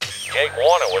Jake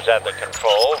Warner was at the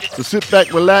controls. So sit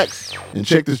back, relax, and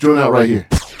check this joint out right here.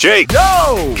 Jake!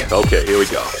 Yo! Okay, here we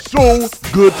go. So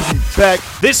good to be back.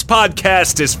 This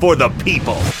podcast is for the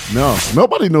people. No,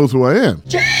 nobody knows who I am.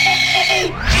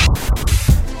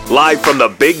 Live from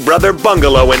the Big Brother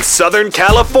Bungalow in Southern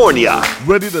California.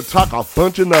 Ready to talk a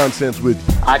bunch of nonsense with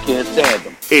you. I can't stand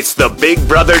them. It's the Big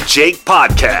Brother Jake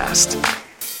Podcast.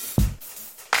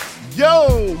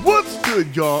 Yo, what's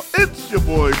good, y'all? It's your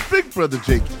boy, Big Brother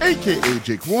Jake, a.k.a.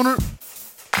 Jake Warner.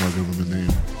 My government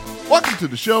name. Welcome to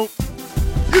the show.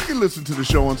 You can listen to the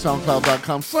show on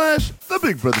SoundCloud.com/The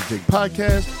Big Brother Jake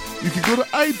Podcast. You can go to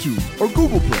iTunes or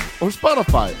Google Play or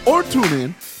Spotify or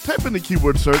TuneIn, type in the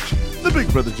keyword search, The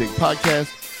Big Brother Jake Podcast,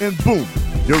 and boom,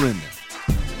 you're in there.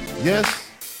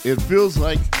 Yes, it feels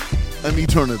like an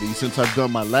eternity since I've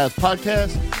done my last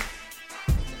podcast.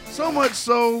 So much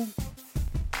so,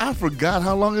 I forgot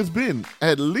how long it's been.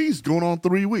 At least going on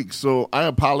 3 weeks. So I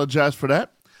apologize for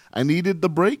that. I needed the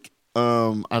break.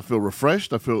 I feel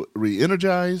refreshed. I feel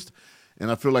re-energized. And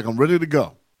I feel like I'm ready to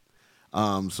go.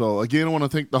 So again, I want to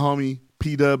thank the homie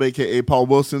P-Dub, a.k.a. Paul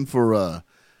Wilson, for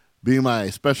being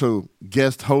my special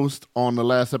guest host on the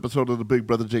last episode of the Big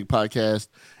Brother Jake Podcast,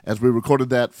 as we recorded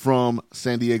that from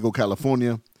San Diego,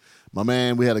 California. My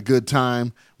man, we had a good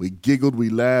time. We giggled, we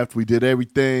laughed, we did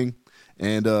everything.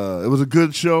 And it was a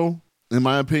good show, in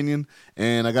my opinion,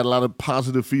 and I got a lot of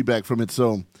positive feedback from it.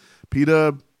 So,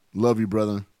 P-Dub, love you,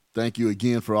 brother. Thank you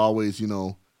again for always,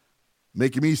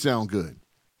 making me sound good.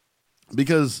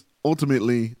 Because,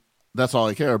 ultimately, that's all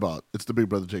I care about. It's the Big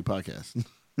Brother Jake Podcast.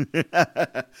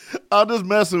 I'm just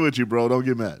messing with you, bro. Don't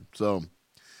get mad. So,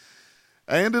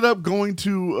 I ended up going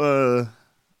to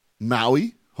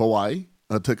Maui, Hawaii.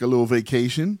 I took a little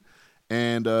vacation,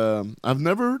 and I've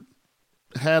never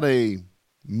had a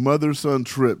mother-son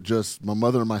trip, just my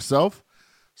mother and myself.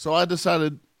 So I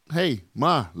decided, hey,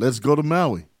 Ma, let's go to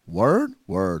Maui. Word?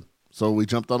 Word. So we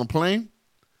jumped on a plane,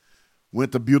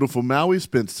 went to beautiful Maui,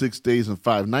 spent 6 days and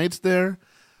 5 nights there.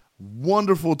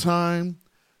 Wonderful time,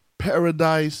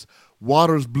 paradise,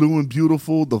 water's blue and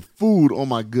beautiful. The food, oh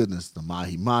my goodness, the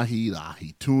mahi-mahi, the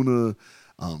ahi tuna,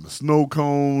 the snow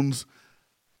cones,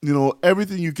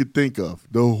 everything you could think of.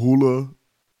 The hula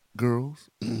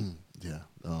girls. Yeah.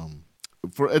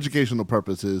 For educational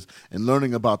purposes and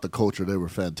learning about the culture, they were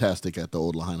fantastic at the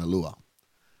old Lahaina Luau.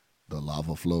 The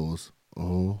lava flows.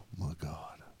 Oh, my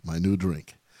God. My new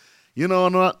drink.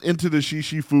 I'm not into the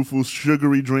shishi fufu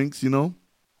sugary drinks,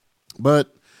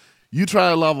 But you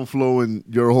try a lava flow and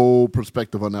your whole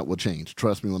perspective on that will change.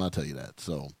 Trust me when I tell you that.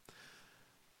 So,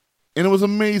 and it was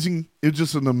amazing. It was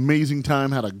just an amazing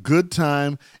time. Had a good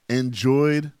time.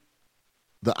 Enjoyed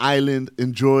the island,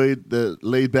 enjoyed the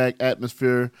laid-back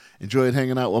atmosphere, enjoyed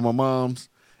hanging out with my moms.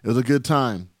 It was a good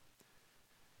time.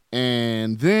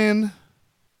 And then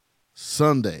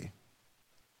Sunday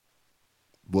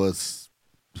was,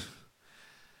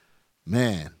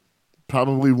 man,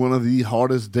 probably one of the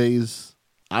hardest days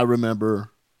I remember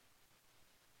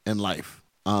in life.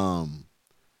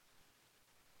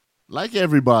 Like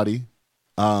everybody,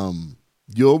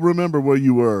 you'll remember where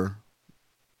you were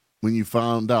when you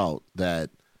found out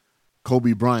that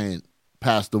Kobe Bryant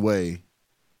passed away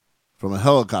from a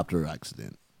helicopter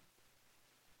accident.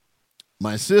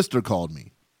 My sister called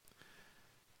me.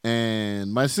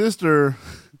 And my sister,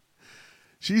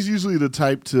 she's usually the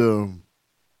type to,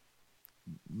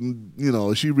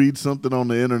 she reads something on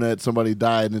the internet, somebody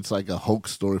died, and it's like a hoax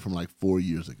story from like 4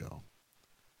 years ago.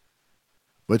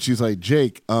 But she's like,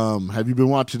 Jake, have you been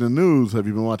watching the news? Have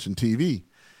you been watching TV?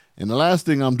 And the last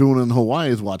thing I'm doing in Hawaii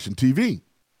is watching TV.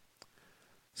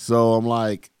 So I'm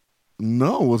like,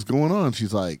 no, what's going on?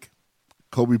 She's like,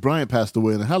 Kobe Bryant passed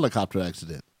away in a helicopter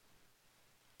accident.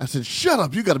 I said, shut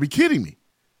up. You got to be kidding me.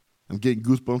 I'm getting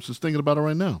goosebumps just thinking about it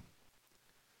right now.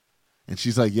 And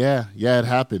she's like, yeah, it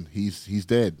happened. He's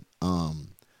dead.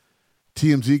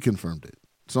 TMZ confirmed it.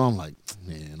 So I'm like,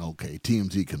 man, okay,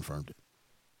 TMZ confirmed it.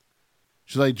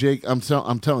 She's like, Jake, I'm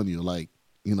telling you,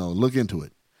 look into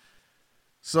it.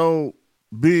 So,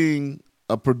 being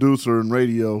a producer in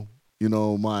radio,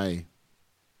 my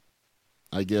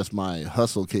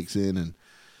hustle kicks in, and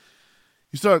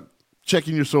you start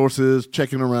checking your sources,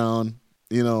 checking around,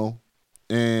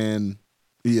 and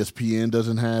ESPN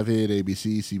doesn't have it,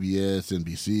 ABC, CBS,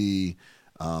 NBC,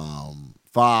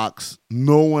 Fox.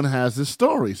 No one has this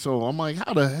story. So I'm like,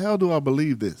 how the hell do I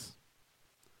believe this?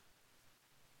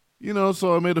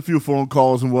 So I made a few phone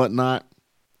calls and whatnot.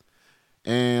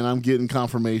 And I'm getting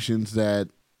confirmations that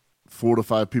 4 to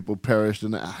 5 people perished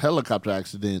in a helicopter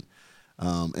accident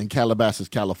in Calabasas,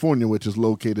 California, which is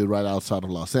located right outside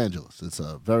of Los Angeles. It's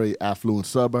a very affluent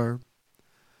suburb.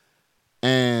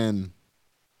 And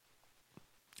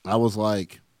I was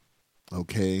like,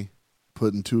 okay,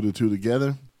 putting two to two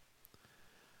together.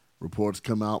 Reports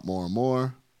come out more and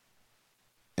more,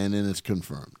 and then it's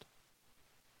confirmed.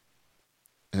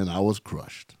 And I was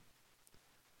crushed.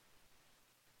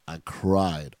 I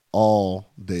cried all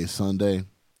day Sunday.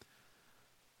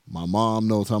 My mom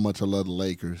knows how much I love the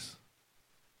Lakers.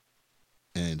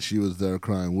 And she was there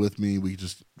crying with me. We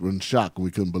just were in shock and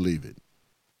we couldn't believe it.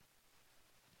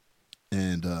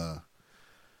 And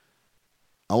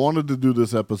I wanted to do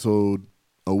this episode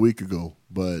a week ago,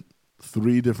 but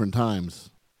 3 different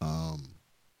times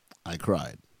I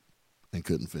cried and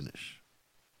couldn't finish.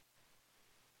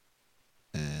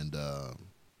 And it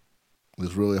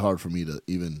was really hard for me to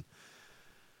even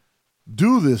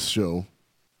do this show,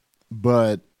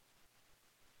 but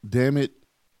damn it,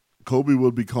 Kobe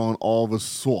would be calling all of us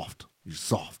soft. You're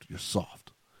soft. You're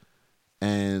soft.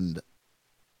 And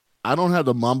I don't have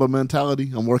the Mamba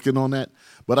mentality. I'm working on that.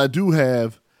 But I do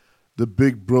have the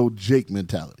big bro Jake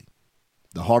mentality,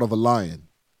 the heart of a lion.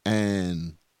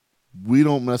 And we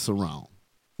don't mess around.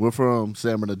 We're from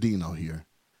San Bernardino here.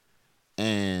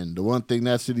 And the one thing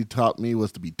that city taught me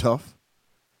was to be tough.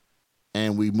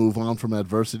 And we move on from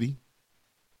adversity.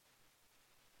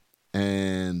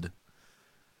 And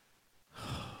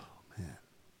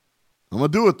I'm going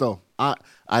to do it, though.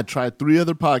 I tried 3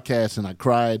 other podcasts, and I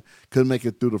cried. Couldn't make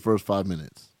it through the first 5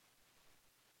 minutes.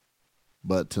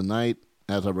 But tonight,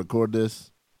 as I record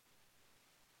this,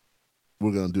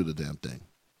 we're going to do the damn thing.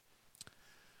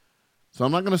 So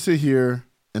I'm not going to sit here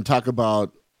and talk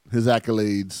about his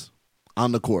accolades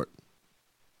on the court.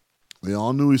 We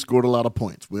all knew he scored a lot of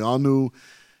points. We all knew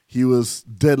he was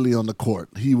deadly on the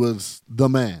court. He was the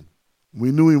man.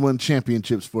 We knew he won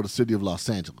championships for the city of Los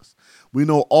Angeles. We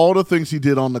know all the things he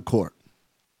did on the court.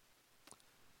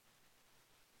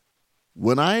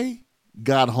 When I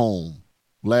got home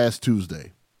last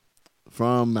Tuesday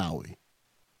from Maui,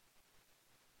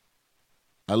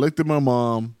 I looked at my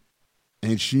mom,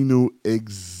 and she knew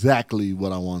exactly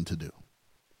what I wanted to do.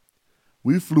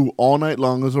 We flew all night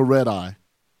long as a red eye.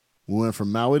 We went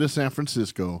from Maui to San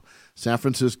Francisco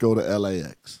to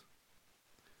LAX.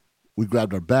 We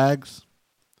grabbed our bags,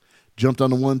 jumped on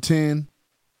the 110,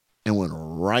 and went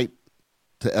right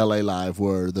to LA Live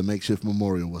where the makeshift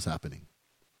memorial was happening.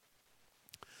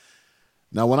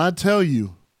 Now, when I tell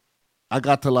you I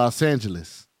got to Los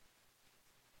Angeles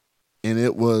and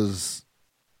it was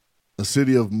a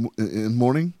city in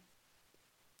mourning,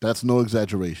 that's no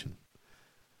exaggeration.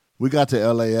 We got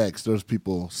to LAX, there's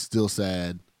people still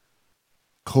sad.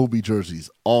 Kobe jerseys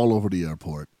all over the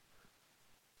airport.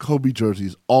 Kobe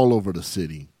jerseys all over the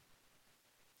city.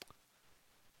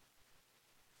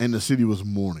 And the city was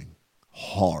mourning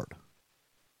hard.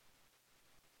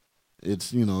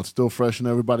 It's, it's still fresh in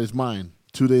everybody's mind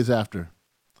 2 days after.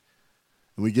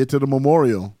 And we get to the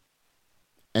memorial,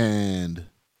 and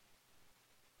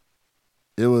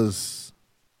it was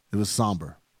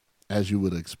somber, as you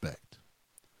would expect.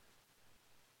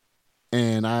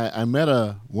 And I met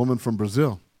a woman from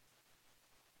Brazil.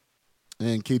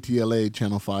 And KTLA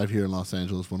Channel 5 here in Los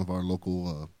Angeles, one of our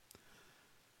local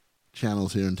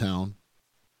channels here in town,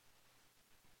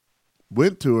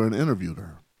 went to her and interviewed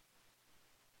her.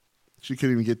 She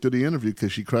couldn't even get through the interview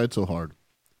because she cried so hard.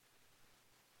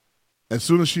 As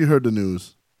soon as she heard the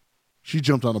news, she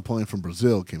jumped on a plane from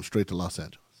Brazil, came straight to Los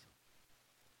Angeles.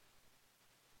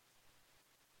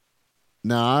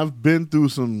 Now, I've been through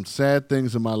some sad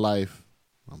things in my life.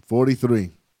 I'm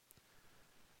 43.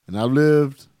 And I've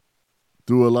lived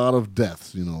through a lot of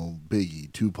deaths,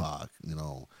 Biggie, Tupac,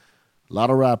 a lot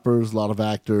of rappers, a lot of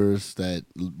actors that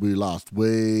we lost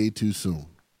way too soon.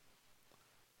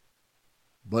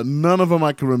 But none of them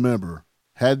I can remember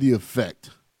had the effect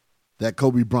that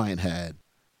Kobe Bryant had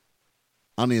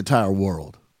on the entire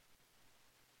world.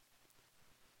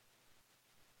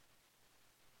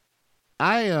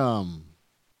 I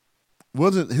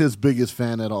wasn't his biggest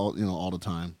fan at all, all the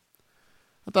time.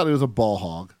 I thought he was a ball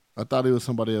hog. I thought he was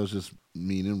somebody that was just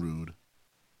mean and rude.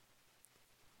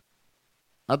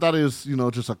 I thought he was,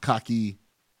 just a cocky,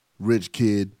 rich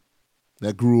kid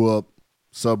that grew up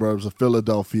suburbs of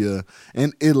Philadelphia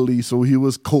and Italy, so he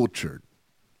was cultured.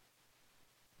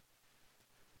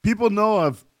 People know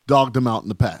I've dogged him out in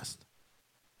the past.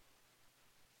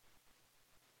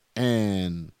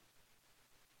 And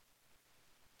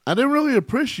I didn't really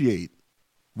appreciate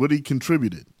what he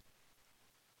contributed.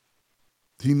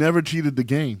 He never cheated the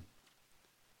game.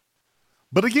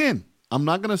 But again, I'm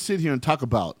not going to sit here and talk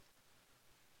about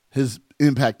his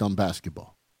impact on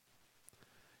basketball.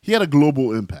 He had a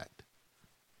global impact.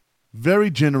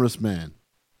 Very generous man.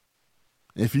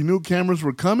 If he knew cameras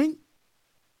were coming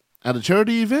at a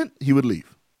charity event, he would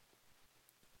leave.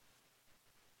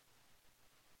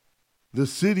 The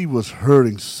city was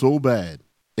hurting so bad.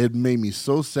 It made me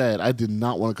so sad. I did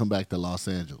not want to come back to Los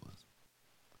Angeles.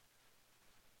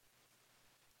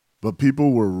 But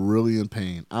people were really in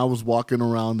pain. I was walking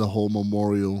around the whole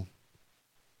memorial,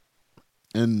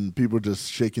 and people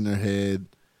just shaking their head,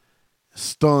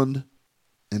 stunned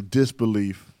in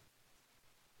disbelief.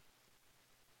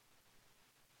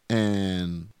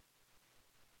 And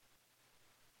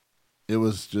it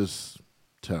was just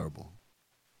terrible.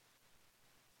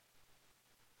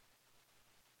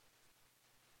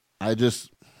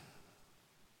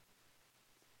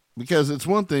 Because it's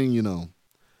one thing,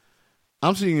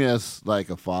 I'm seeing it as like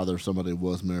a father, somebody who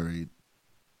was married.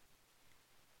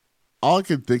 All I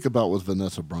could think about was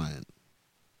Vanessa Bryant.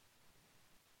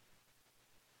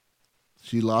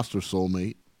 She lost her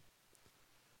soulmate.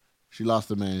 She lost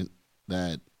the man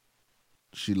that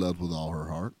she loved with all her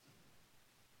heart.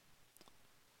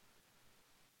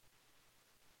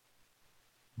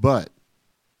 But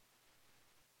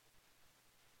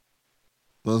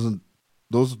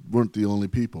those weren't the only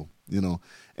people,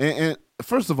 And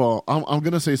first of all, I'm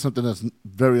going to say something that's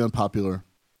very unpopular.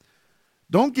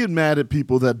 Don't get mad at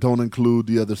people that don't include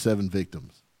the other 7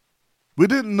 victims. We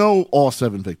didn't know all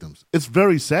 7 victims. It's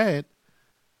very sad.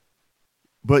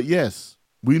 But yes,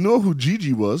 we know who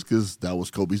Gigi was because that was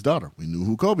Kobe's daughter. We knew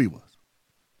who Kobe was.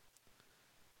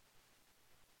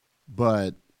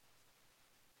 But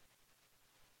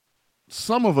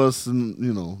some of us,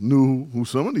 knew who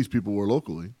some of these people were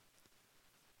locally.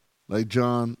 Like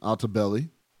John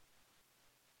Altobelli,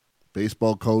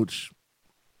 baseball coach,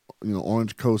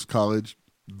 Orange Coast College,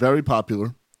 very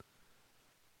popular,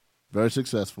 very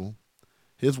successful.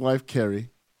 His wife, Carrie,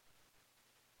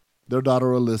 their daughter,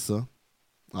 Alyssa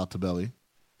Altobelli,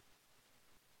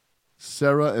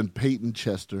 Sarah and Peyton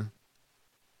Chester,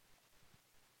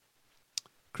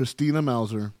 Christina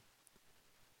Mauser,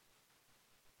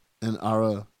 and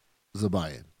Ara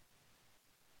Zabayan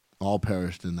all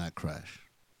perished in that crash.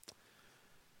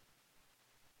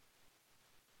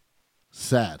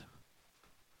 Sad.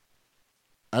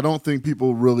 I don't think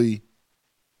people really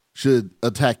should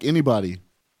attack anybody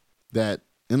that,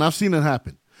 and I've seen it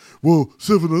happen. Well,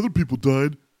 7 other people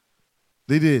died.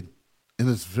 They did, and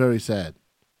it's very sad.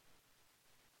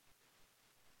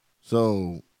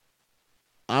 So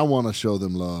I want to show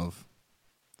them love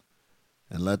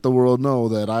and let the world know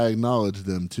that I acknowledge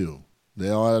them too. They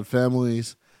all had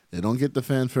families. They don't get the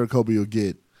fanfare Kobe will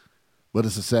get, but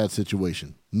it's a sad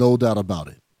situation. No doubt about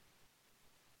it.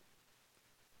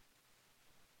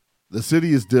 The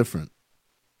city is different.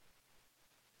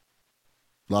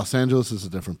 Los Angeles is a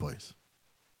different place.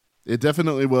 It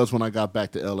definitely was when I got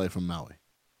back to LA from Maui.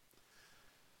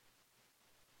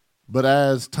 But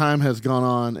as time has gone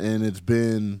on and it's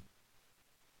been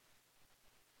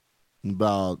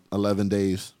about 11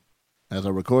 days as I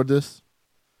record this,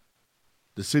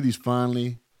 the city's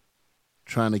finally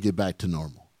trying to get back to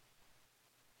normal.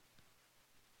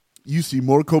 You see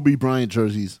more Kobe Bryant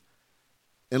jerseys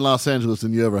in Los Angeles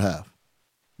than you ever have,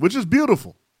 which is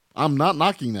beautiful. I'm not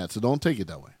knocking that, so don't take it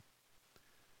that way.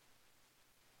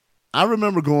 I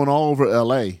remember going all over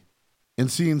LA and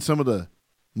seeing some of the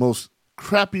most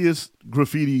crappiest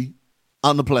graffiti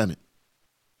on the planet.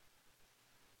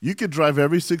 You could drive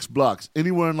every 6 blocks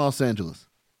anywhere in Los Angeles,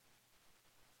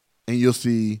 and you'll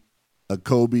see a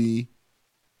Kobe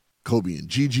and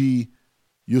Gigi.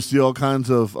 You'll see all kinds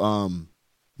of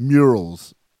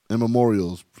murals and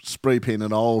memorials spray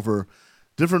painted all over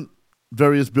different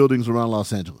various buildings around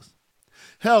Los Angeles.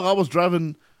 Hell, I was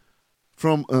driving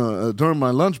from during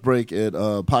my lunch break at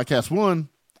Podcast One.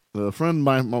 A friend,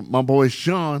 my boy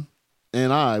Sean,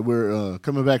 and I were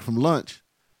coming back from lunch,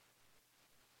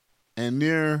 and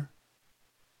near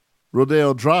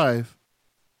Rodeo Drive,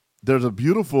 there's a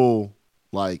beautiful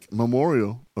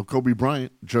memorial of Kobe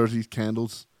Bryant, jerseys,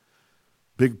 candles,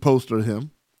 big poster of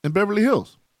him in Beverly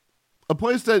Hills, a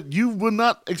place that you would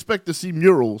not expect to see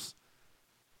murals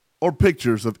or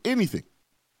pictures of anything.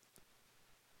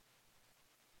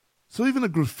 So even the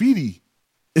graffiti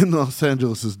in Los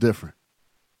Angeles is different.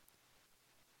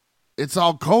 It's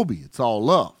all Kobe. It's all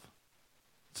love.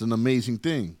 It's an amazing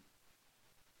thing.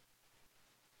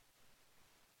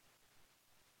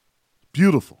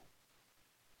 Beautiful.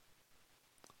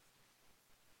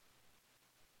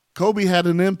 Kobe had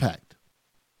an impact.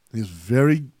 He was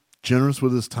very generous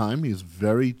with his time. He was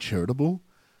very charitable,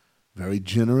 very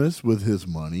generous with his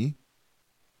money.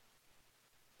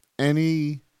 And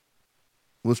he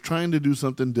was trying to do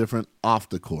something different off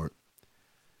the court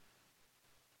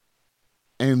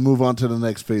and move on to the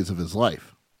next phase of his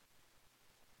life.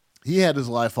 He had his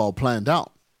life all planned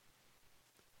out.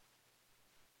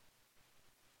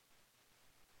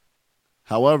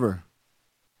 However,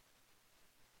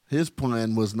 his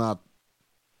plan was not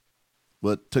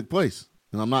what took place.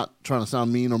 And I'm not trying to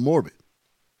sound mean or morbid.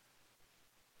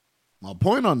 My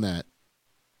point on that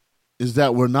is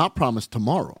that we're not promised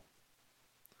tomorrow.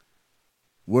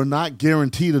 We're not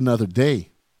guaranteed another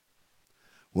day.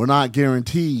 We're not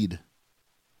guaranteed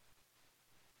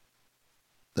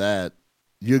that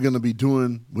you're going to be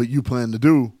doing what you plan to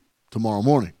do tomorrow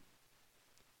morning.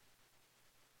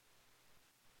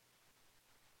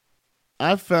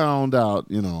 I found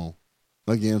out,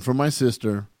 again, from my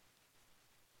sister,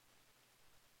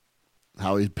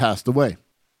 how he passed away.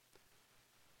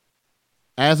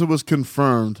 As it was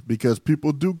confirmed, because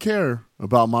people do care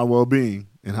about my well-being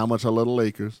and how much I love the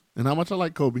Lakers and how much I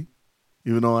like Kobe,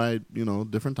 even though I,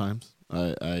 different times,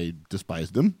 I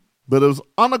despised him. But it was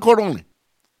on the court only.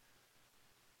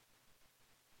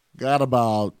 Got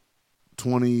about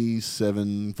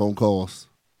 27 phone calls,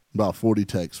 about 40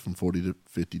 texts from 40 to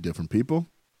 50 different people.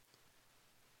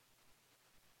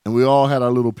 And we all had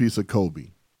our little piece of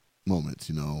Kobe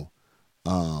moments,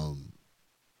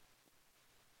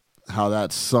 how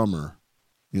that summer,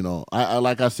 I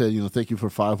like I said, thank you for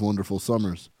 5 wonderful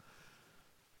summers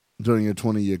during your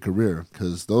 20-year career,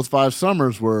 because those 5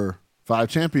 summers were 5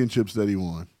 championships that he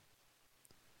won.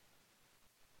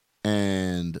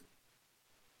 And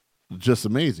just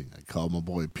amazing. I called my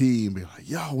boy P and be like,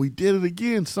 yo, we did it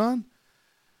again, son.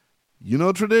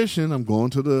 Tradition. I'm going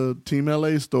to the Team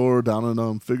LA store down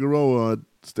in Figueroa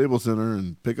Staples Center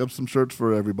and pick up some shirts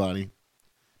for everybody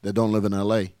that don't live in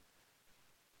LA.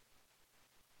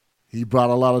 He brought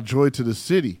a lot of joy to the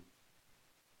city.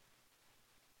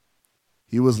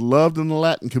 He was loved in the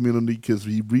Latin community because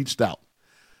he reached out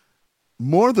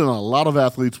more than a lot of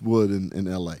athletes would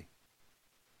in LA.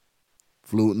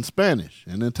 Fluent in Spanish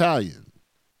and Italian.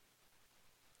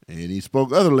 And he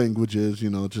spoke other languages,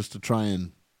 just to try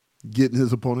and get in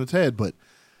his opponent's head. But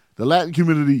the Latin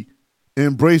community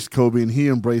embraced Kobe and he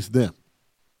embraced them.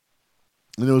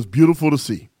 And it was beautiful to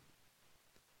see.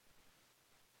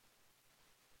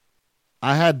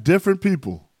 I had different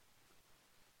people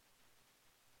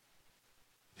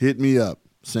hit me up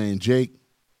saying, Jake,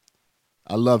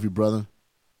 I love you, brother.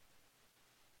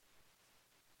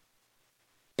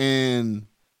 And,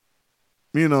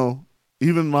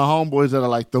 even my homeboys that are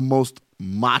like the most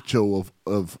macho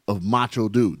of macho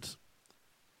dudes.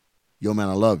 Yo, man,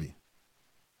 I love you.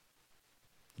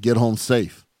 Get home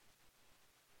safe.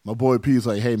 My boy P is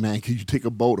like, hey, man, can you take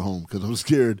a boat home? Because I'm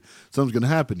scared something's going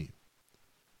to happen to you.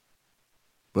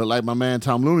 But like my man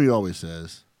Tom Looney always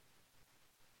says,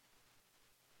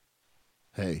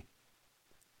 hey,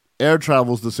 air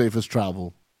travel's the safest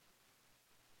travel.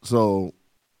 So,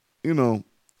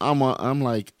 I'm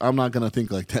not going to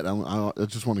think like that. I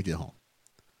just want to get home.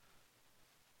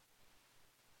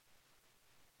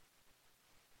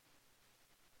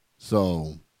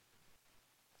 So,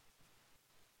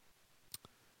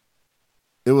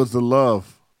 it was the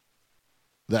love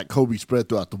that Kobe spread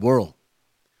throughout the world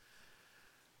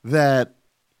that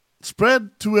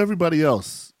spread to everybody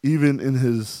else, even in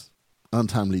his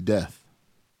untimely death.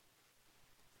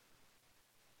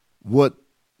 What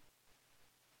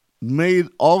made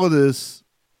all of this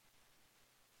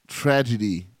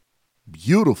tragedy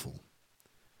beautiful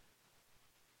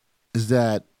is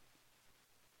that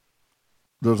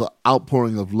there's an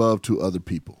outpouring of love to other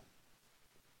people.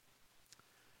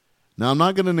 Now, I'm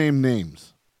not going to name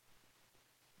names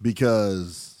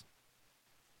because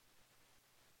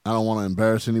I don't want to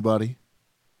embarrass anybody.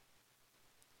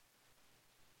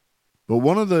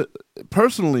 But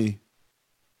personally,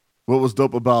 what was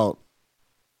dope about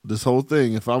this whole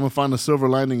thing, if I'm going to find a silver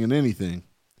lining in anything,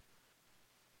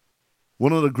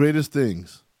 one of the greatest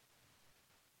things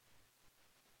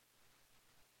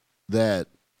that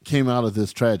came out of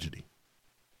this tragedy,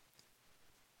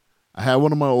 I had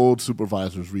one of my old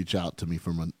supervisors reach out to me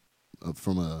from an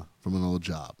old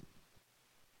job.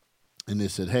 And they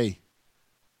said, hey,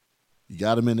 you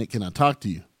got a minute? Can I talk to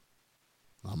you?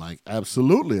 I'm like,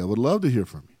 absolutely. I would love to hear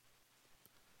from you.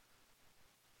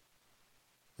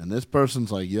 And this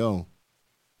person's like, yo,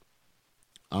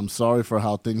 I'm sorry for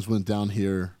how things went down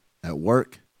here at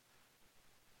work.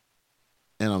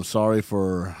 And I'm sorry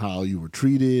for how you were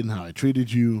treated and how I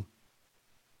treated you.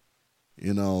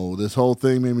 This whole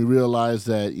thing made me realize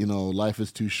that, life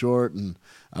is too short. And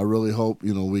I really hope,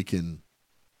 we can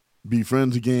be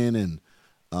friends again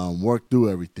and work through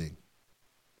everything.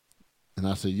 And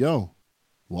I said, yo,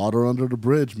 water under the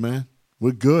bridge, man.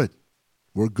 We're good.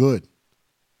 We're good.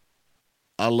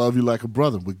 I love you like a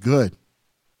brother. We're good.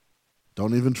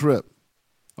 Don't even trip.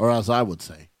 Or as I would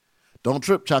say, don't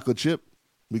trip, chocolate chip.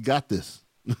 We got this.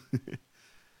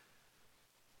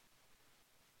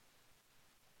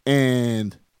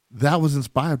 And that was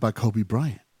inspired by Kobe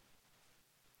Bryant.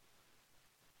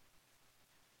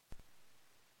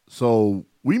 So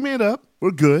we made up.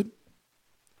 We're good.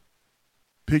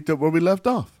 Picked up where we left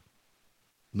off.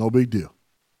 No big deal.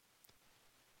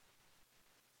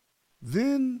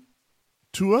 Then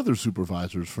 2 other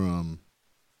supervisors from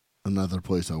another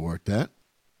place I worked at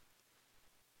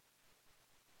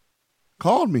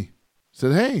called me.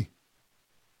 Said, hey,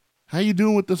 how you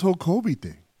doing with this whole Kobe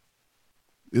thing?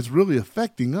 It's really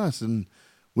affecting us, and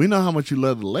we know how much you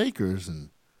love the Lakers, and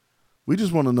we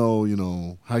just want to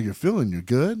know, how you're feeling. You're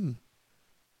good? And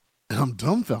I'm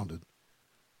dumbfounded.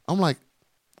 I'm like,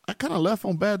 I kind of left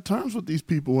on bad terms with these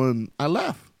people, and I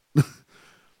left.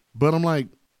 But I'm like,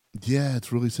 yeah,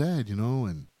 it's really sad,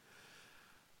 and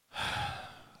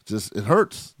just it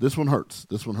hurts. This one hurts.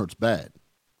 This one hurts bad.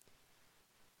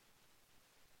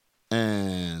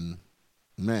 And,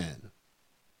 man,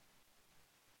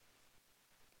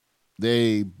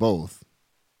 they both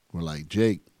were like,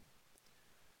 Jake,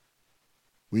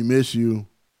 we miss you.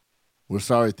 We're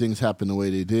sorry things happened the way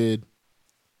they did.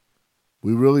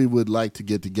 We really would like to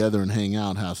get together and hang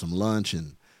out, have some lunch,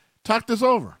 and talk this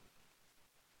over.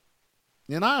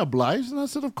 And I obliged, and I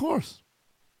said, of course.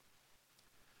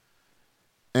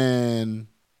 And,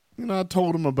 I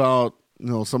told him about,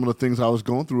 some of the things I was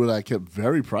going through that I kept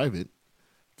very private.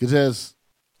 Because as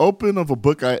open of a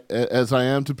book as I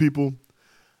am to people,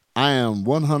 I am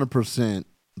 100%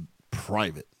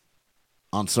 private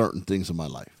on certain things in my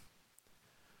life.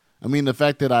 I mean, the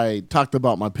fact that I talked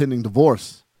about my pending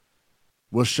divorce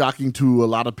was shocking to a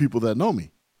lot of people that know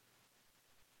me.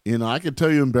 I could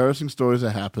tell you embarrassing stories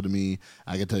that happened to me.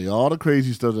 I could tell you all the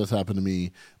crazy stuff that's happened to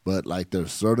me. But,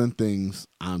 there's certain things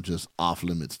I'm just off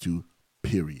limits to,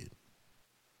 period.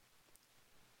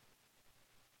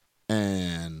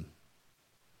 And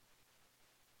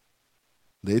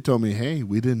they told me, hey,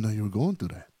 we didn't know you were going through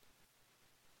that.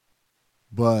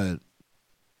 But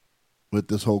with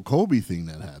this whole Kobe thing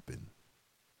that happened,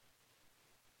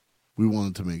 we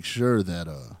wanted to make sure that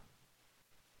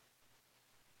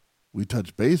we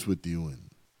touched base with you and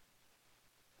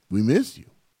we missed you.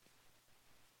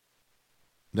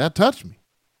 That touched me.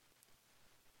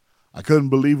 I couldn't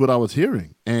believe what I was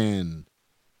hearing. And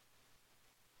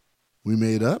we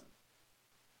made up.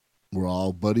 We're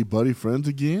all buddy friends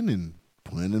again and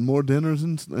planning more dinners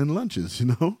and lunches,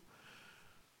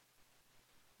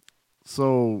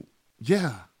 So,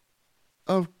 yeah,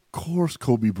 of course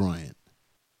Kobe Bryant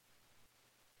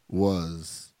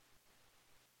was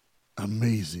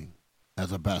amazing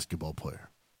as a basketball player.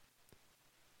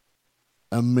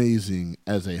 Amazing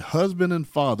as a husband and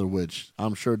father, which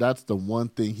I'm sure that's the one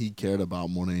thing he cared about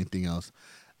more than anything else.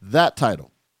 That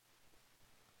title.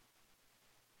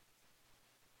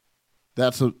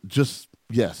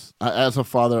 Yes. As a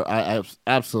father, I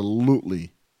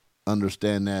absolutely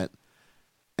understand that.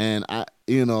 And I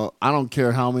don't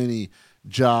care how many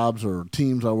jobs or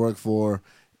teams I work for,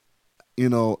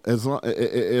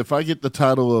 if I get the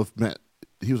title of, man,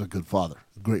 he was a good father,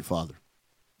 great father.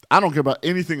 I don't care about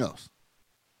anything else.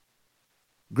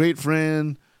 Great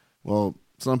friend. Well,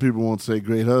 some people won't say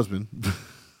great husband.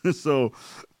 So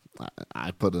I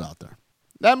put it out there.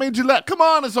 That made you laugh. Come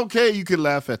on, it's okay. You can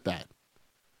laugh at that.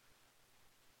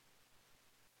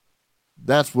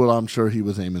 That's what I'm sure he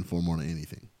was aiming for more than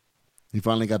anything. He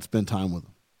finally got to spend time with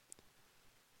him.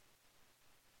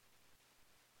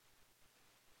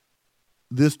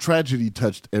 This tragedy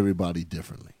touched everybody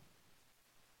differently.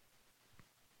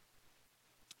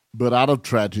 But out of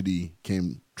tragedy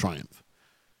came triumph.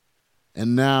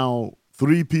 And now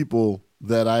 3 people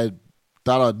that I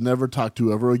thought I'd never talk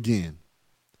to ever again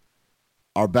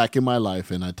are back in my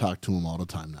life, and I talk to them all the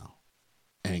time now.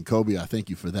 And Kobe, I thank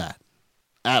you for that.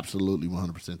 Absolutely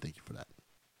 100% thank you for that.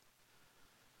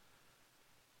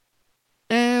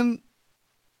 And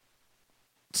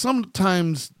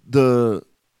sometimes the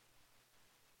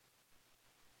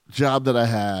job that I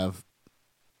have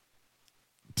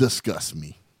disgusts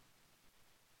me.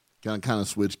 Gotta kind of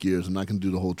switch gears. I'm not going to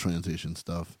do the whole transition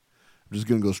stuff. I'm just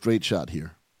going to go straight shot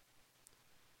here.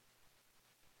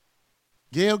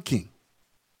 Gayle King.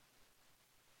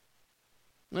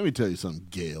 Let me tell you something,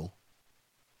 Gayle.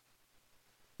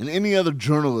 And any other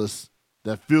journalist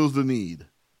that feels the need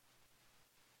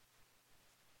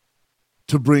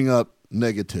to bring up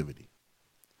negativity.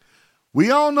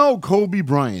 We all know Kobe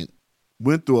Bryant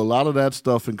went through a lot of that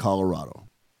stuff in Colorado.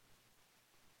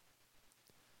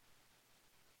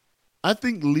 I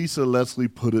think Lisa Leslie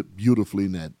put it beautifully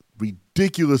in that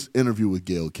ridiculous interview with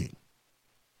Gayle King.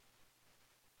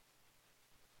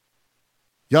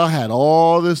 Y'all had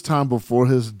all this time before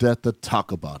his death to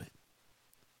talk about it.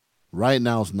 Right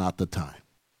now is not the time.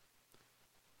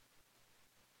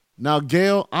 Now,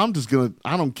 Gail, I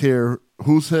don't care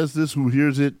who says this, who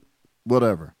hears it,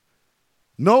 whatever.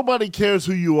 Nobody cares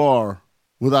who you are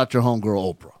without your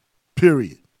homegirl Oprah,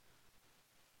 period.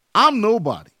 I'm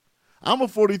nobody. I'm a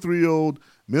 43-year-old,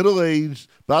 middle-aged,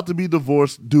 about to be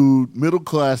divorced dude,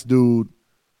 middle-class dude,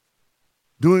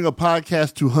 doing a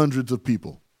podcast to hundreds of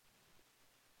people.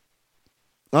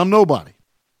 I'm nobody.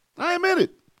 I admit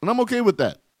it, and I'm okay with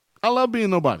that. I love being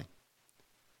nobody.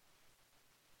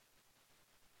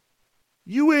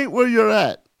 You ain't where you're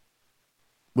at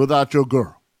without your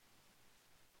girl.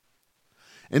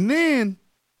 And then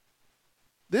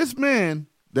this man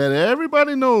that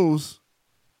everybody knows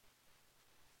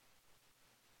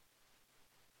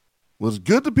was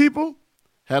good to people,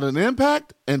 had an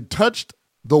impact, and touched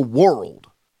the world.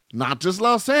 Not just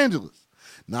Los Angeles,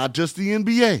 not just the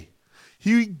NBA.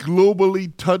 He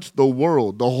globally touched the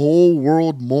world. The whole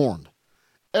world mourned.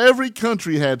 Every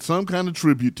country had some kind of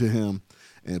tribute to him,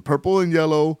 and purple and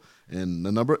yellow, and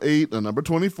the number 8, the number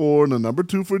 24, and the number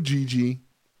 2 for Gigi.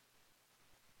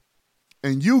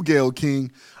 And you, Gayle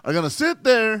King, are going to sit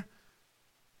there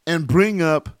and bring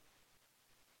up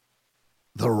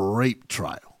the rape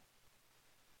trial,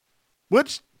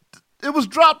 which it was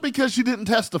dropped because she didn't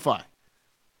testify.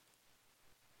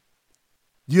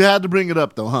 You had to bring it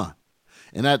up, though, huh?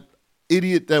 And that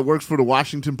idiot that works for the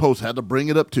Washington Post had to bring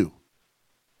it up, too.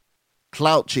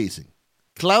 Clout chasing.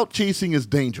 Clout chasing is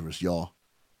dangerous, y'all.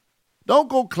 Don't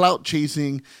go clout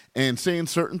chasing and saying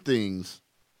certain things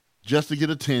just to get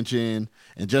attention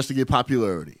and just to get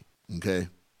popularity, okay?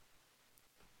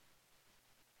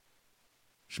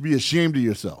 Should be ashamed of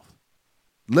yourself.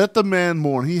 Let the man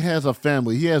mourn. He has a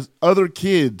family. He has other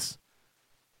kids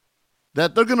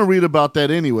that they're going to read about that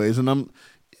anyways,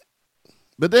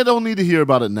 but they don't need to hear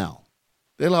about it now.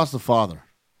 They lost a father.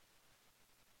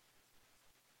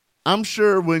 I'm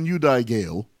sure when you die,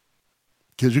 Gail,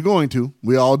 because you're going to,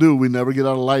 we all do, we never get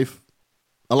out of life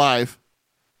alive.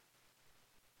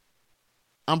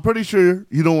 I'm pretty sure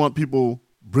you don't want people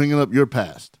bringing up your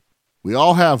past. We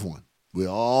all have one. We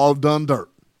all done dirt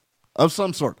of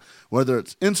some sort, whether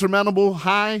it's insurmountable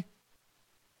high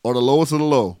or the lowest of the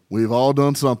low. We've all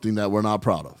done something that we're not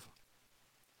proud of.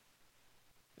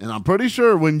 And I'm pretty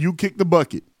sure when you kick the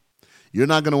bucket, you're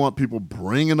not going to want people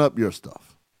bringing up your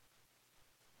stuff,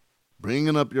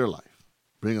 bringing up your life,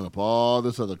 bringing up all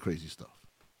this other crazy stuff.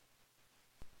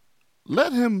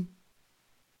 Let him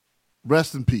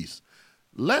rest in peace.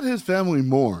 Let his family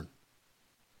mourn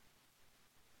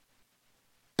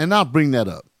and not bring that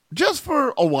up just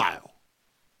for a while.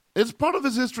 It's part of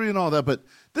his history and all that, but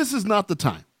this is not the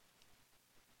time.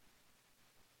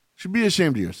 Should be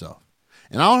ashamed of yourself.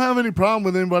 And I don't have any problem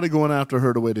with anybody going after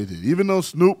her the way they did, even though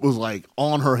Snoop was like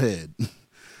on her head.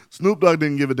 Snoop Dogg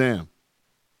didn't give a damn.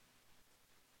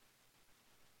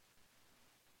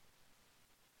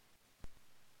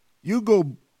 You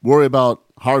go worry about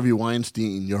Harvey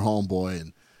Weinstein, your homeboy,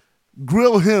 and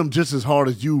grill him just as hard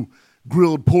as you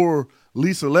grilled poor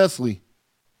Lisa Leslie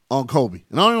on Kobe.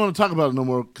 And I don't even want to talk about it no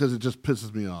more because it just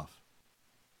pisses me off.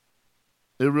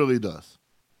 It really does.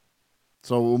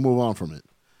 So we'll move on from it.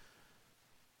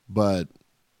 But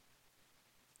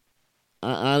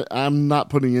I'm not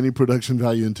putting any production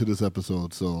value into this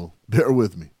episode, so bear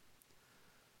with me.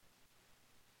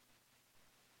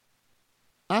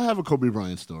 I have a Kobe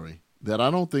Bryant story that I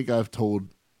don't think I've told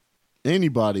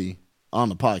anybody on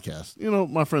the podcast. You know,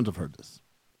 my friends have heard this.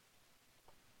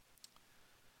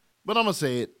 But I'm going to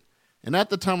say it. And at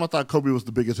the time, I thought Kobe was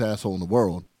the biggest asshole in the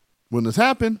world when this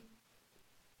happened.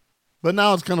 But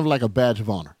now it's kind of like a badge of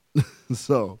honor.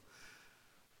 So,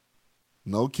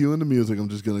 no cue in the music. I'm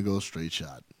just going to go straight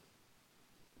shot.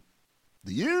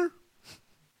 The year?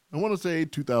 I want to say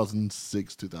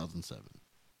 2006, 2007.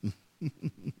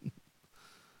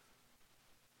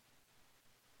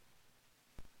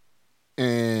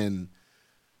 And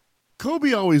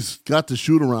Kobe always got to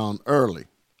shoot around early.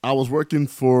 I was working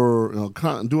for,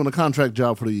 doing a contract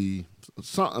job for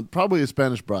probably a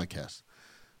Spanish broadcast.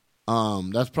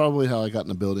 That's probably how I got in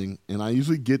the building. And I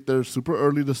usually get there super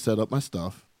early to set up my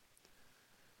stuff.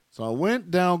 So I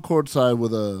went down courtside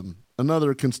with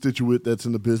another constituent that's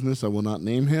in the business. I will not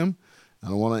name him. I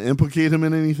don't want to implicate him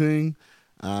in anything.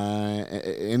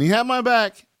 And he had my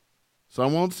back. So I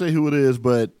won't say who it is,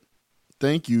 but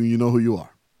thank you. You know who you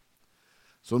are.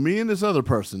 So me and this other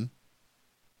person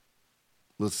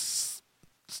was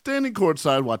standing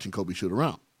courtside watching Kobe shoot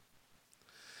around.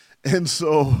 And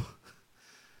so,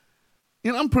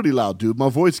 I'm a pretty loud dude. My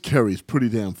voice carries pretty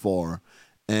damn far.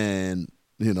 And,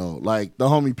 like the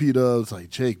homie P-Dub's like,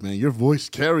 Jake, man, your voice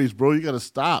carries, bro. You got to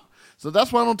stop. So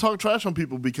that's why I don't talk trash on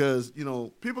people because,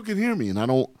 people can hear me.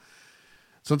 And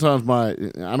sometimes I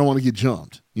don't want to get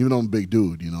jumped, even though I'm a big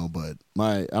dude, but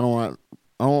I don't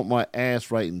want my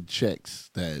ass writing checks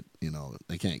that,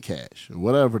 they can't cash or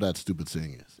whatever that stupid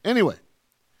thing is. Anyway,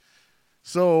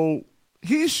 so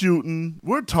he's shooting,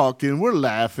 we're talking, we're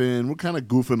laughing, we're kind of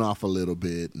goofing off a little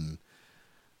bit, and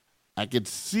I could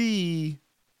see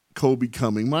Kobe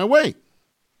coming my way.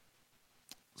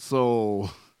 So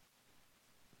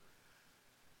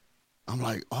I'm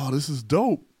like, oh, this is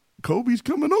dope. Kobe's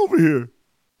coming over here.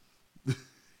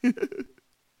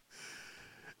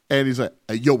 And he's like,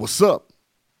 hey, yo, what's up?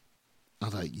 I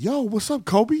was like, yo, what's up,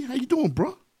 Kobe? How you doing,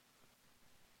 bro?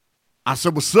 I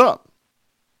said, what's up?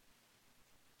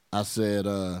 I said,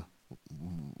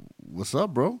 what's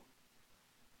up, bro?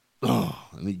 Oh,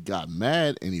 and he got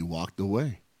mad and he walked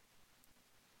away.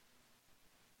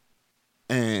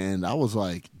 And I was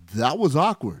like, that was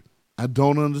awkward. I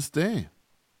don't understand.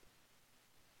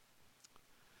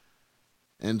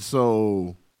 And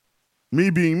so, me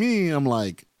being me, I'm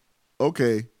like,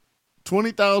 okay,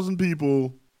 20,000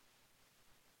 people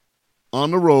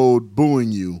on the road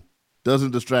booing you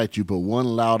doesn't distract you, but one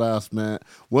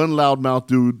loudmouth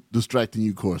dude distracting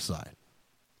you courtside.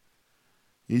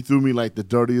 He threw me like the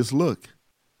dirtiest look.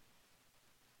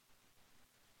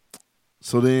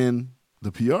 So then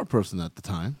the PR person at the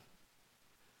time,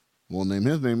 won't name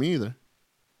his name either,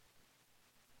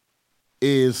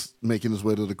 is making his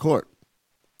way to the court.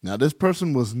 Now, this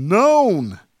person was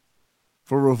known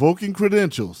for revoking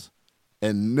credentials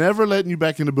and never letting you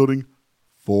back in the building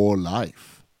for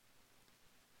life.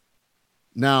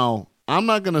 Now, I'm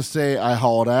not going to say I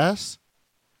hauled ass.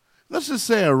 Let's just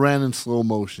say I ran in slow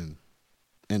motion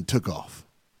and took off.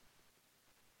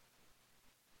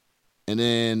 And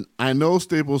then I know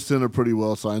Staples Center pretty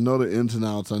well, so I know the ins and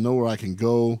outs. I know where I can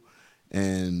go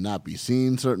and not be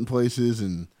seen certain places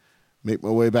and make my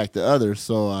way back to others.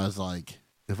 So I was like,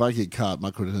 if I get caught,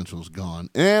 my credentials gone.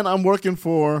 And I'm working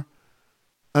for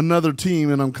another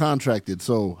team and I'm contracted.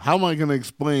 So how am I going to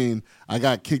explain I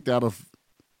got kicked out of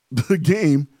the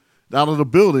game, out of the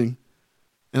building,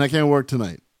 and I can't work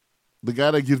tonight? The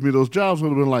guy that gives me those jobs would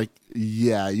have been like,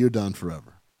 yeah, you're done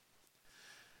forever.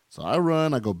 So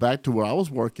I go back to where I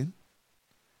was working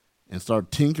and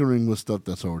start tinkering with stuff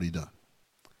that's already done.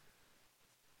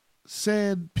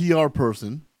 Said PR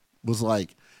person was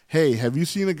like, hey, have you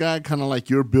seen a guy kind of like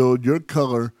your build, your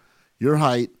color, your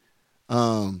height,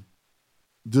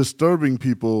 disturbing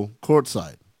people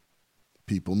courtside?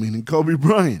 People meaning Kobe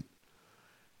Bryant.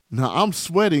 Now I'm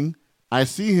sweating. I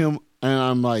see him and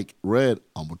I'm like, Red,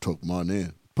 I'm going to tuck mine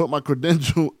in. Put my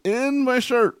credential in my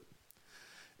shirt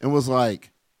and was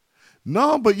like,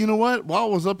 no, but you know what? While I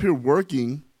was up here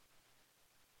working,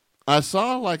 I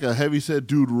saw like a heavyset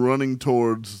dude running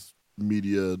towards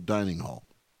media dining hall.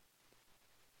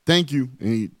 Thank you.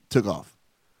 And he took off.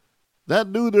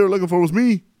 That dude they were looking for was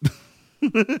me.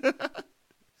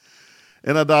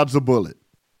 And I dodged a bullet.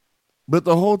 But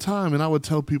the whole time, and I would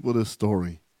tell people this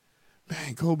story,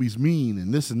 man, Kobe's mean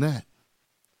and this and that.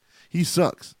 He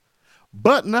sucks.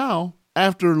 But now,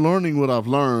 after learning what I've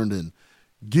learned and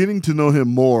getting to know him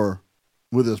more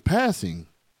with his passing,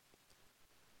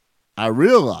 I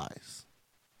realize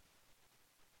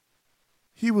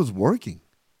he was working.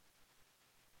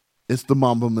 It's the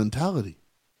Mamba mentality.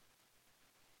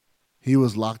 He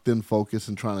was locked in, focused,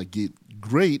 and trying to get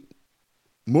great,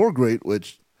 more great,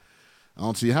 which I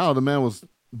don't see how. The man was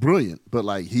brilliant, but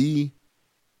like he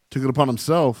took it upon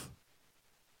himself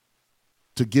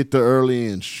to get there early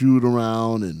and shoot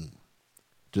around and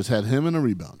just had him and a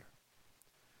rebounder.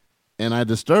 And I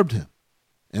disturbed him.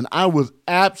 And I was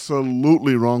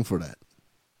absolutely wrong for that.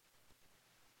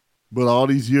 But all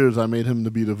these years I made him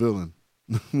to be the villain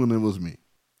when it was me.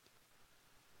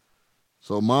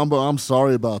 So, Mamba, I'm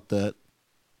sorry about that.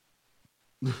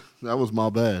 That was my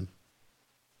bad.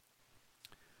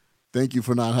 Thank you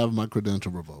for not having my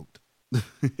credential revoked.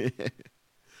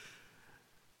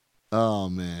 Oh,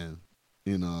 man.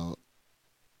 You know,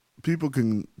 people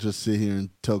can just sit here and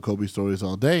tell Kobe stories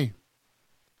all day.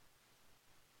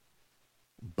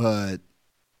 But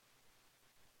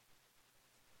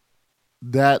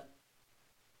that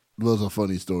was a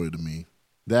funny story to me.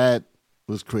 That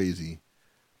was crazy.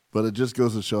 But it just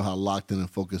goes to show how locked in and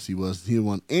focused he was. He didn't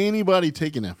want anybody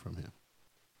taking that from him.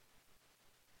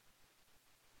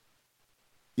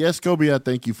 Yes, Kobe, I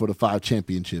thank you for the 5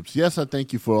 championships. Yes, I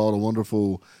thank you for all the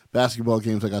wonderful basketball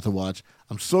games I got to watch.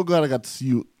 I'm so glad I got to see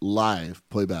you live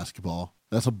play basketball.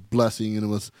 That's a blessing, and it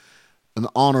was an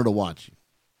honor to watch you.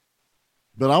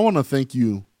 But I want to thank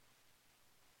you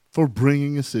for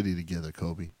bringing a city together,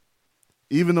 Kobe.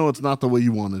 Even though it's not the way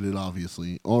you wanted it,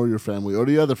 obviously, or your family, or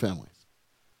the other families.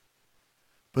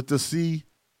 But to see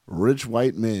rich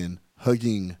white men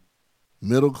hugging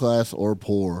middle class or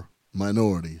poor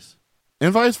minorities,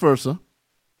 and vice versa,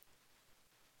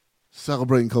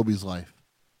 celebrating Kobe's life.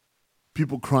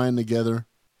 People crying together,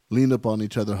 lean up on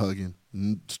each other, hugging,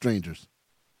 strangers.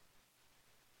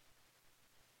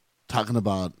 Talking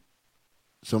about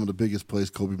some of the biggest plays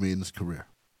Kobe made in his career.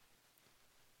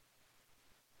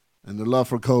 And their love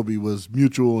for Kobe was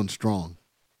mutual and strong.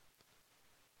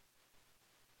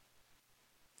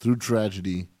 Through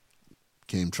tragedy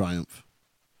came triumph.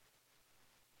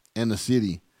 And the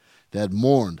city that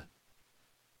mourned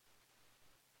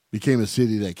became a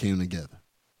city that came together.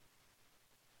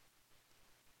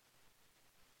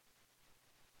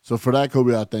 So for that,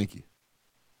 Kobe, I thank you.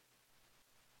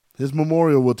 His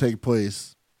memorial will take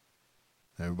place.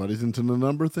 Everybody's into the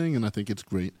number thing, and I think it's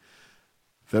great.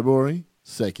 February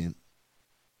 24th,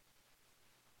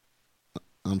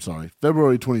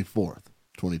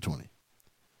 2020.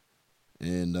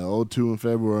 And 02 in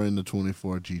February and the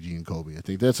 24th, Gigi and Kobe. I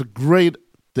think that's a great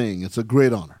thing. It's a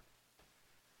great honor.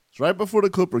 It's right before the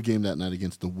Clipper game that night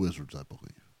against the Wizards, I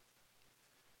believe.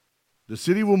 The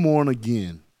city will mourn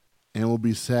again and will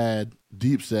be sad,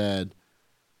 deep sad,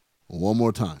 one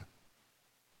more time.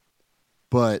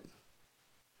 But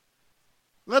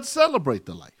let's celebrate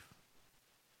the life.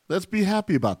 Let's be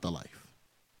happy about the life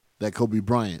that Kobe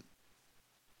Bryant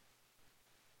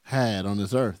had on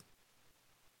this earth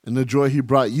and the joy he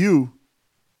brought you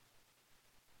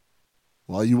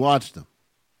while you watched him.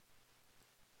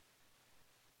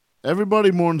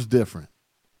 Everybody mourns different.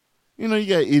 You know, you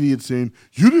got idiots saying,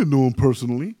 you didn't know him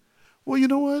personally. Well, you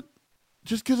know what?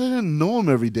 Just because I didn't know him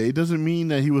every day doesn't mean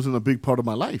that he wasn't a big part of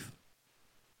my life.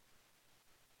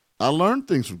 I learned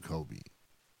things from Kobe.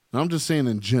 And I'm just saying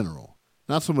in general,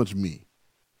 not so much me.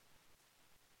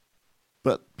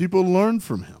 But people learned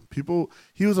from him.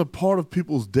 He was a part of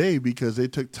people's day because they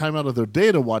took time out of their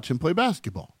day to watch him play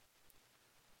basketball.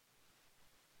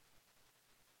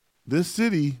 This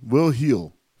city will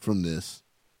heal from this.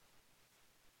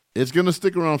 It's going to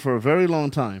stick around for a very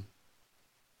long time.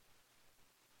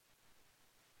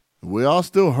 We all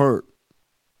still hurt.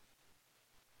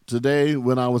 Today,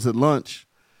 when I was at lunch,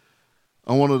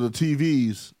 on one of the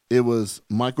TVs, it was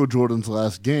Michael Jordan's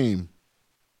last game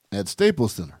at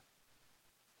Staples Center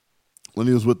when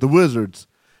he was with the Wizards,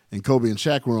 and Kobe and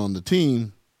Shaq were on the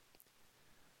team.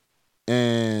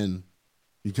 And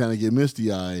you kind of get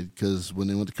misty-eyed because when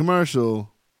they went to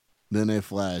commercial, then they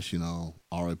flash,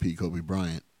 R.I.P. Kobe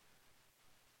Bryant.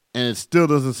 And it still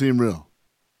doesn't seem real.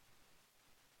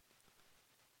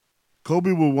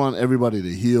 Kobe will want everybody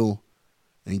to heal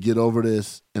and get over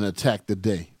this and attack the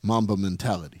day. Mamba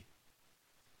mentality.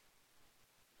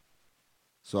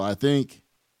 So I think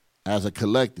as a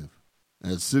collective,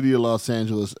 as City of Los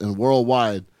Angeles and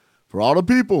worldwide, for all the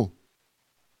people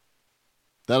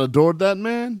that adored that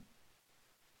man,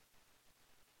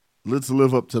 let's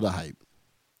live up to the hype.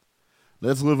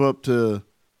 Let's live up to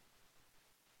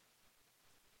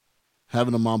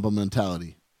having a Mamba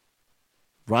mentality.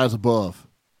 Rise above.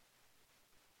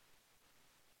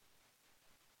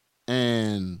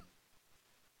 And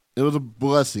it was a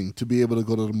blessing to be able to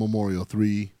go to the memorial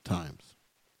 3 times.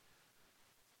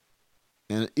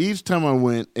 And each time I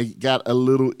went, it got a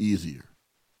little easier.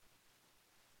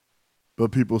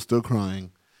 But people still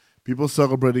crying. People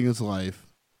celebrating his life,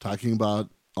 talking about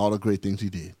all the great things he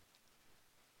did.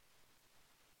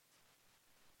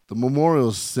 The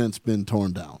memorial's since been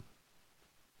torn down.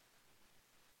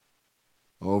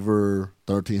 Over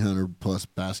 1,300 plus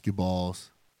basketballs.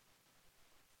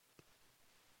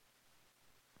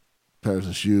 Pairs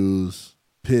of shoes,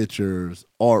 pictures,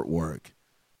 artwork,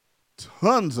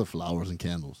 tons of flowers and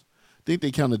candles. I think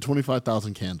they counted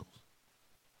 25,000 candles.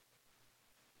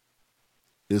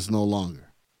 It's no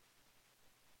longer.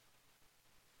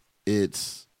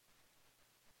 It's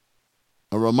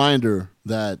a reminder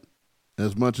that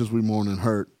as much as we mourn and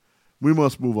hurt, we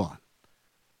must move on.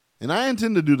 And I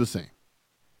intend to do the same.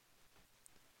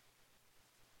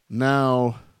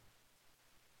 Now,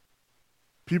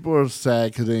 people are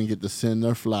sad because they didn't get to send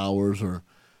their flowers or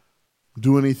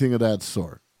do anything of that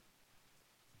sort.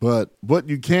 But what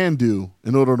you can do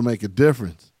in order to make a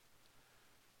difference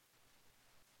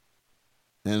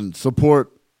and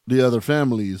support the other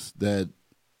families that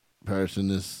perished in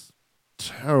this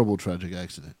terrible, tragic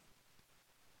accident,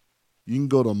 you can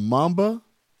go to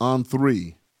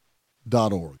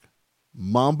mambaon3.org.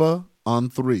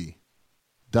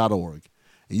 mambaon3.org.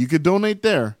 And you can donate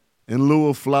there. In lieu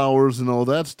of flowers and all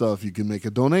that stuff, you can make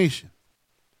a donation.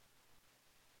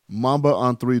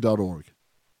 mambaon3.org.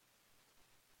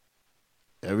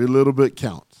 Every little bit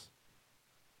counts.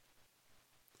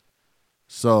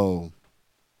 So,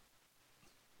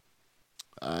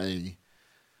 I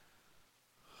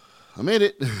made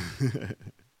it.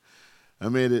 I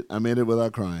made it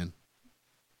without crying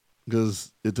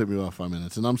because it took me about 5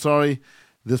 minutes. And I'm sorry,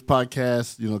 this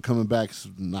podcast, coming back is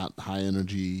not high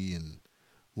energy and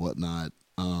whatnot.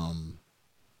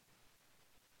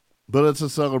 But it's a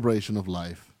celebration of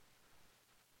life.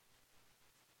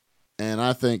 And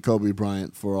I thank Kobe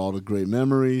Bryant for all the great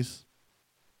memories.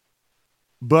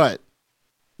 But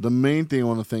the main thing I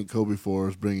want to thank Kobe for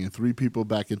is bringing 3 people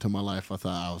back into my life I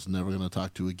thought I was never going to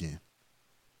talk to again.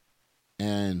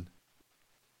 And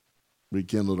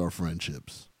rekindled our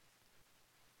friendships.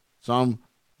 So I'm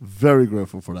very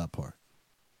grateful for that part.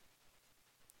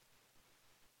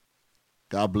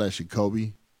 God bless you,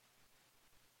 Kobe.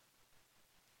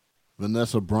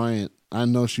 Vanessa Bryant, I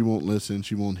know she won't listen.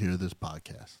 She won't hear this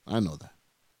podcast. I know that.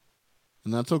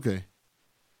 And that's okay.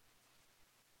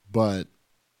 But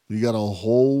you got a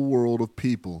whole world of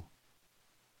people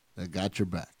that got your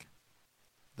back.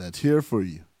 That's here for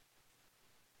you.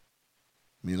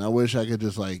 I mean, I wish I could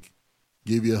just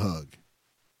give you a hug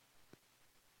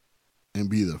and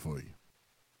be there for you.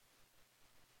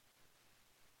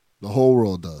 The whole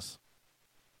world does.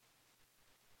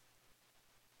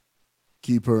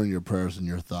 Keep her in your prayers and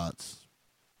your thoughts.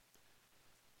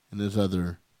 And there's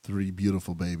other 3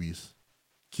 beautiful babies.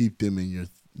 Keep them in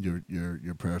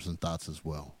your prayers and thoughts as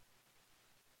well.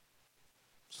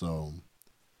 So,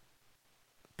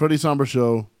 pretty somber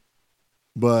show,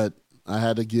 but I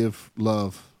had to give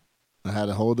love. I had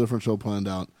a whole different show planned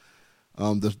out. I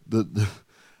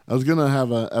was gonna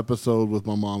have an episode with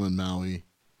my mom in Maui,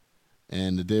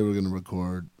 and the day we were gonna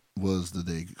record was the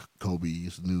day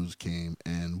Kobe's news came,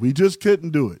 and we just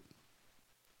couldn't do it.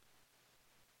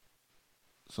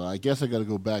 So I guess I got to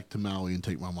go back to Maui and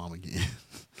take my mom again,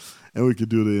 and we could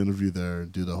do the interview there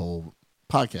and do the whole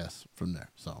podcast from there.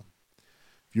 So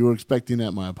if you were expecting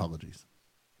that, my apologies.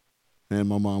 And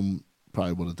my mom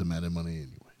probably would have demanded money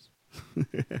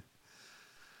anyways.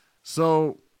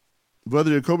 So whether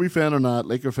you're a Kobe fan or not,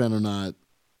 Laker fan or not,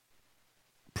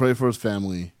 pray for his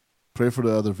family. Pray for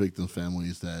the other victims'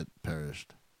 families that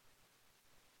perished.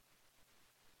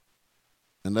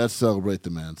 And let's celebrate the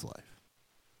man's life.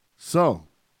 So,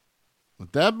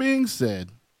 with that being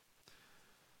said,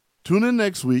 tune in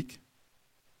next week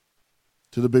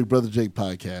to the Big Brother Jake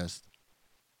podcast.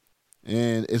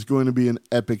 And it's going to be an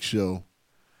epic show.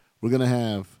 We're going to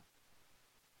have,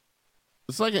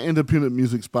 it's like an independent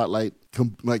music spotlight,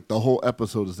 like the whole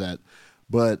episode is that.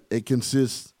 But it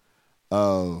consists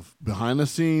of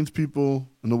behind-the-scenes people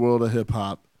in the world of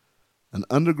hip-hop, an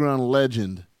underground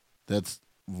legend that's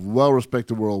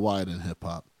well-respected worldwide in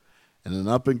hip-hop, and an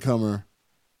up-and-comer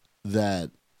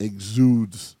that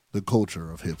exudes the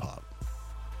culture of hip-hop.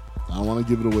 I don't want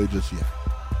to give it away just yet.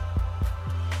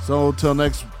 So, till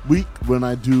next week when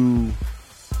I do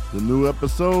the new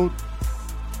episode,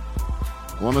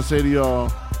 I want to say to y'all,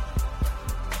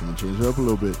 I'm going to change it up a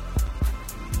little bit.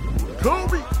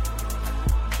 Kobe!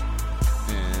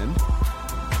 And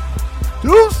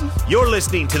deuces! You're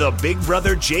listening to the Big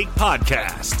Brother Jake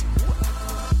podcast.